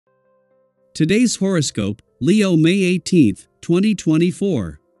Today's horoscope, Leo May 18th,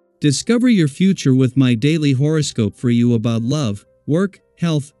 2024. Discover your future with my daily horoscope for you about love, work,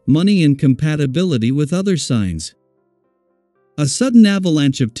 health, money and compatibility with other signs. A sudden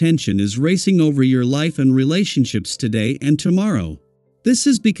avalanche of tension is racing over your life and relationships today and tomorrow. This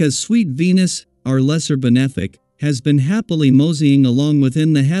is because sweet Venus, our lesser benefic, has been happily moseying along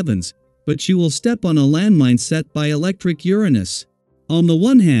within the heavens, but she will step on a landmine set by electric Uranus. On the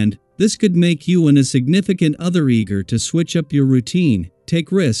one hand, this could make you and a significant other eager to switch up your routine,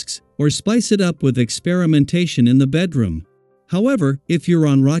 take risks, or spice it up with experimentation in the bedroom. However, if you're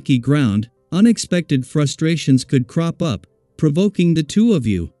on rocky ground, unexpected frustrations could crop up, provoking the two of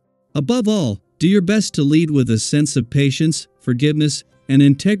you. Above all, do your best to lead with a sense of patience, forgiveness, and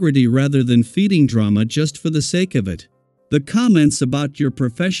integrity rather than feeding drama just for the sake of it. The comments about your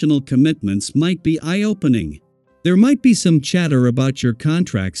professional commitments might be eye-opening. There might be some chatter about your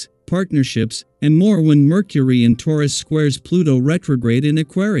contracts, partnerships, and more when Mercury in Taurus squares Pluto retrograde in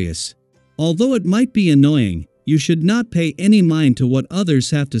Aquarius. Although it might be annoying, you should not pay any mind to what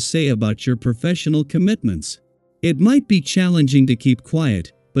others have to say about your professional commitments. It might be challenging to keep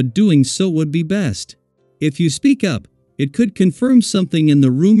quiet, but doing so would be best. If you speak up, it could confirm something in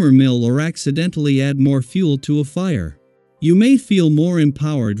the rumor mill or accidentally add more fuel to a fire. You may feel more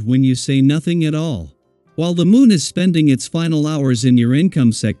empowered when you say nothing at all. While the moon is spending its final hours in your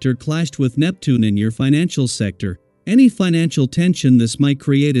income sector clashed with Neptune in your financial sector, any financial tension this might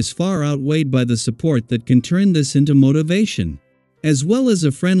create is far outweighed by the support that can turn this into motivation. As well as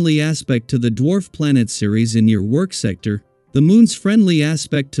a friendly aspect to the dwarf planet Ceres in your work sector, the moon's friendly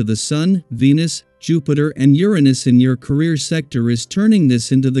aspect to the Sun, Venus, Jupiter and Uranus in your career sector is turning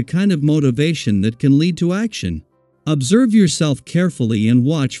this into the kind of motivation that can lead to action. Observe yourself carefully and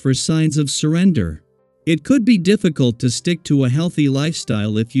watch for signs of surrender. It could be difficult to stick to a healthy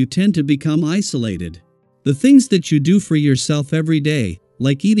lifestyle if you tend to become isolated. The things that you do for yourself every day,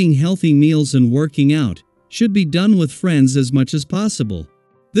 like eating healthy meals and working out, should be done with friends as much as possible.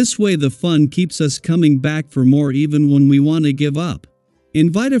 This way the fun keeps us coming back for more even when we want to give up.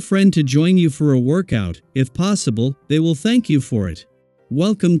 Invite a friend to join you for a workout. If possible, they will thank you for it.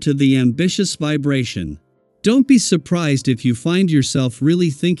 Welcome to the ambitious vibration. Don't be surprised if you find yourself really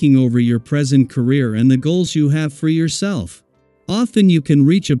thinking over your present career and the goals you have for yourself. Often you can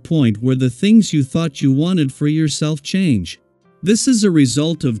reach a point where the things you thought you wanted for yourself change. This is a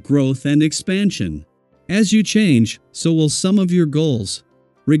result of growth and expansion. As you change, so will some of your goals.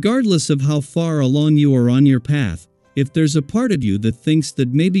 Regardless of how far along you are on your path, if there's a part of you that thinks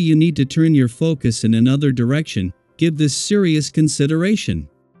that maybe you need to turn your focus in another direction, give this serious consideration.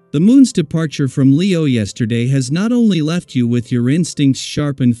 The moon's departure from Leo yesterday has not only left you with your instincts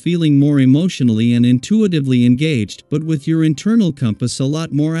sharp and feeling more emotionally and intuitively engaged, but with your internal compass a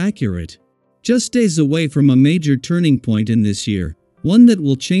lot more accurate. Just days away from a major turning point in this year, one that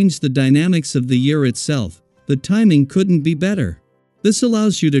will change the dynamics of the year itself, the timing couldn't be better. This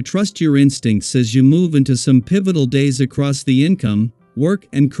allows you to trust your instincts as you move into some pivotal days across the income, work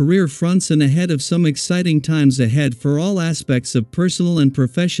and career fronts and ahead of some exciting times ahead for all aspects of personal and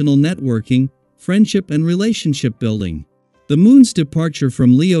professional networking, friendship and relationship building. The moon's departure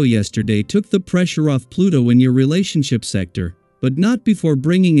from Leo yesterday took the pressure off Pluto in your relationship sector, but not before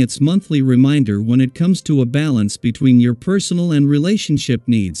bringing its monthly reminder when it comes to a balance between your personal and relationship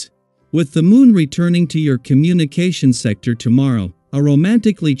needs. With the moon returning to your communication sector tomorrow, a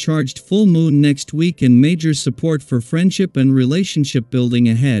romantically charged full moon next week and major support for friendship and relationship building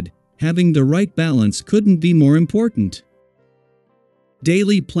ahead, having the right balance couldn't be more important.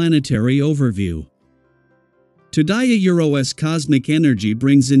 Daily Planetary Overview. Today Euro's cosmic energy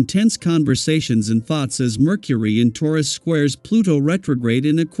brings intense conversations and thoughts as Mercury in Taurus squares Pluto retrograde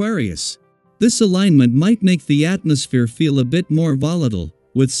in Aquarius. This alignment might make the atmosphere feel a bit more volatile,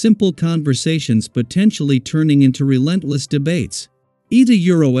 with simple conversations potentially turning into relentless debates.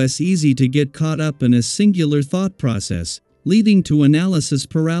 It's easy to get caught up in a singular thought process, leading to analysis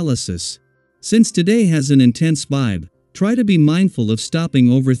paralysis. Since today has an intense vibe, try to be mindful of stopping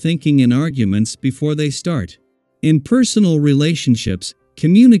overthinking in arguments before they start. In personal relationships,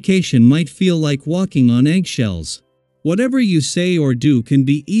 communication might feel like walking on eggshells. Whatever you say or do can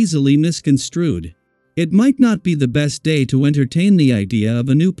be easily misconstrued. It might not be the best day to entertain the idea of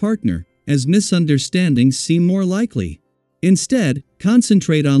a new partner, as misunderstandings seem more likely. Instead,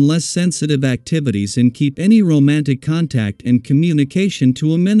 concentrate on less sensitive activities and keep any romantic contact and communication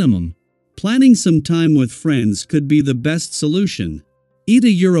to a minimum. Planning some time with friends could be the best solution.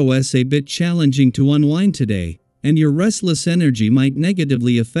 It's a bit challenging to unwind today, and your restless energy might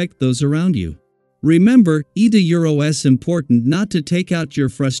negatively affect those around you. Remember, it's important not to take out your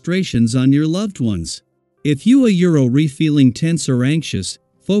frustrations on your loved ones. If you are feeling tense or anxious,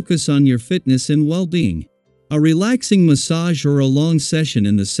 focus on your fitness and well-being. A relaxing massage or a long session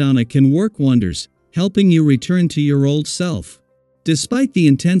in the sauna can work wonders, helping you return to your old self. Despite the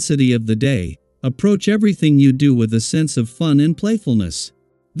intensity of the day, approach everything you do with a sense of fun and playfulness.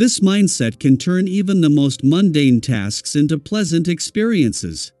 This mindset can turn even the most mundane tasks into pleasant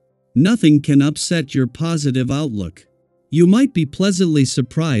experiences. Nothing can upset your positive outlook. You might be pleasantly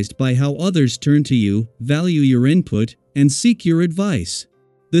surprised by how others turn to you, value your input, and seek your advice.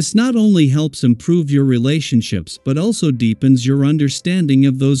 This not only helps improve your relationships but also deepens your understanding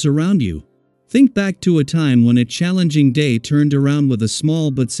of those around you. Think back to a time when a challenging day turned around with a small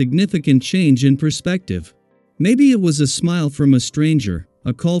but significant change in perspective. Maybe it was a smile from a stranger,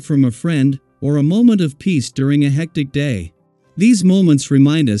 a call from a friend, or a moment of peace during a hectic day. These moments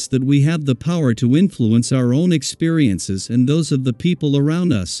remind us that we have the power to influence our own experiences and those of the people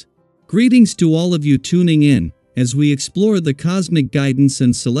around us. Greetings to all of you tuning in, as we explore the cosmic guidance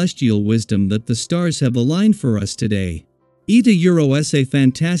and celestial wisdom that the stars have aligned for us today. It's a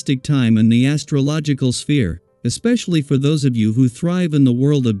fantastic time in the astrological sphere, especially for those of you who thrive in the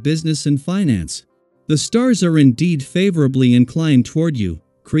world of business and finance. The stars are indeed favorably inclined toward you,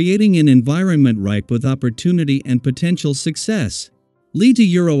 creating an environment ripe with opportunity and potential success.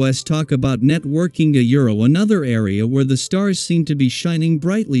 Let's talk about networking. Another area where the stars seem to be shining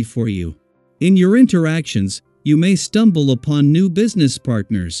brightly for you. In your interactions, you may stumble upon new business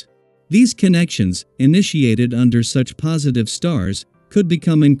partners. These connections, initiated under such positive stars, could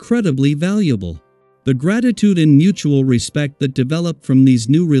become incredibly valuable. The gratitude and mutual respect that develop from these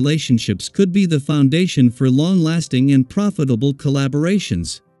new relationships could be the foundation for long-lasting and profitable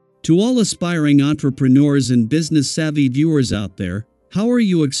collaborations. To all aspiring entrepreneurs and business-savvy viewers out there, how are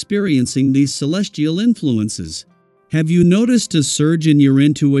you experiencing these celestial influences? Have you noticed a surge in your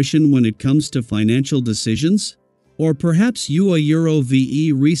intuition when it comes to financial decisions? Or perhaps you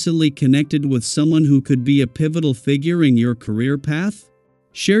recently connected with someone who could be a pivotal figure in your career path?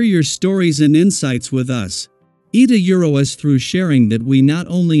 Share your stories and insights with us. Through sharing that we not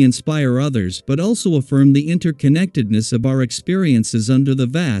only inspire others but also affirm the interconnectedness of our experiences under the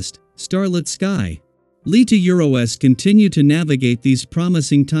vast, starlit sky. Let's continue to navigate these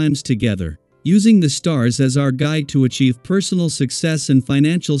promising times together, using the stars as our guide to achieve personal success and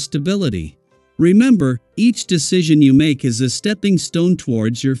financial stability. Remember, each decision you make is a stepping stone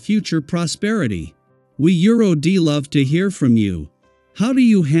towards your future prosperity. We love to hear from you. How do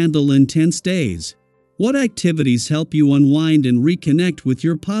you handle intense days? What activities help you unwind and reconnect with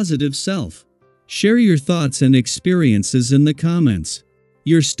your positive self? Share your thoughts and experiences in the comments.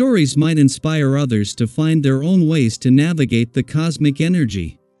 Your stories might inspire others to find their own ways to navigate the cosmic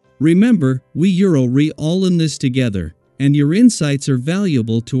energy. Remember, we all in this together, and your insights are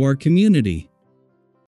valuable to our community.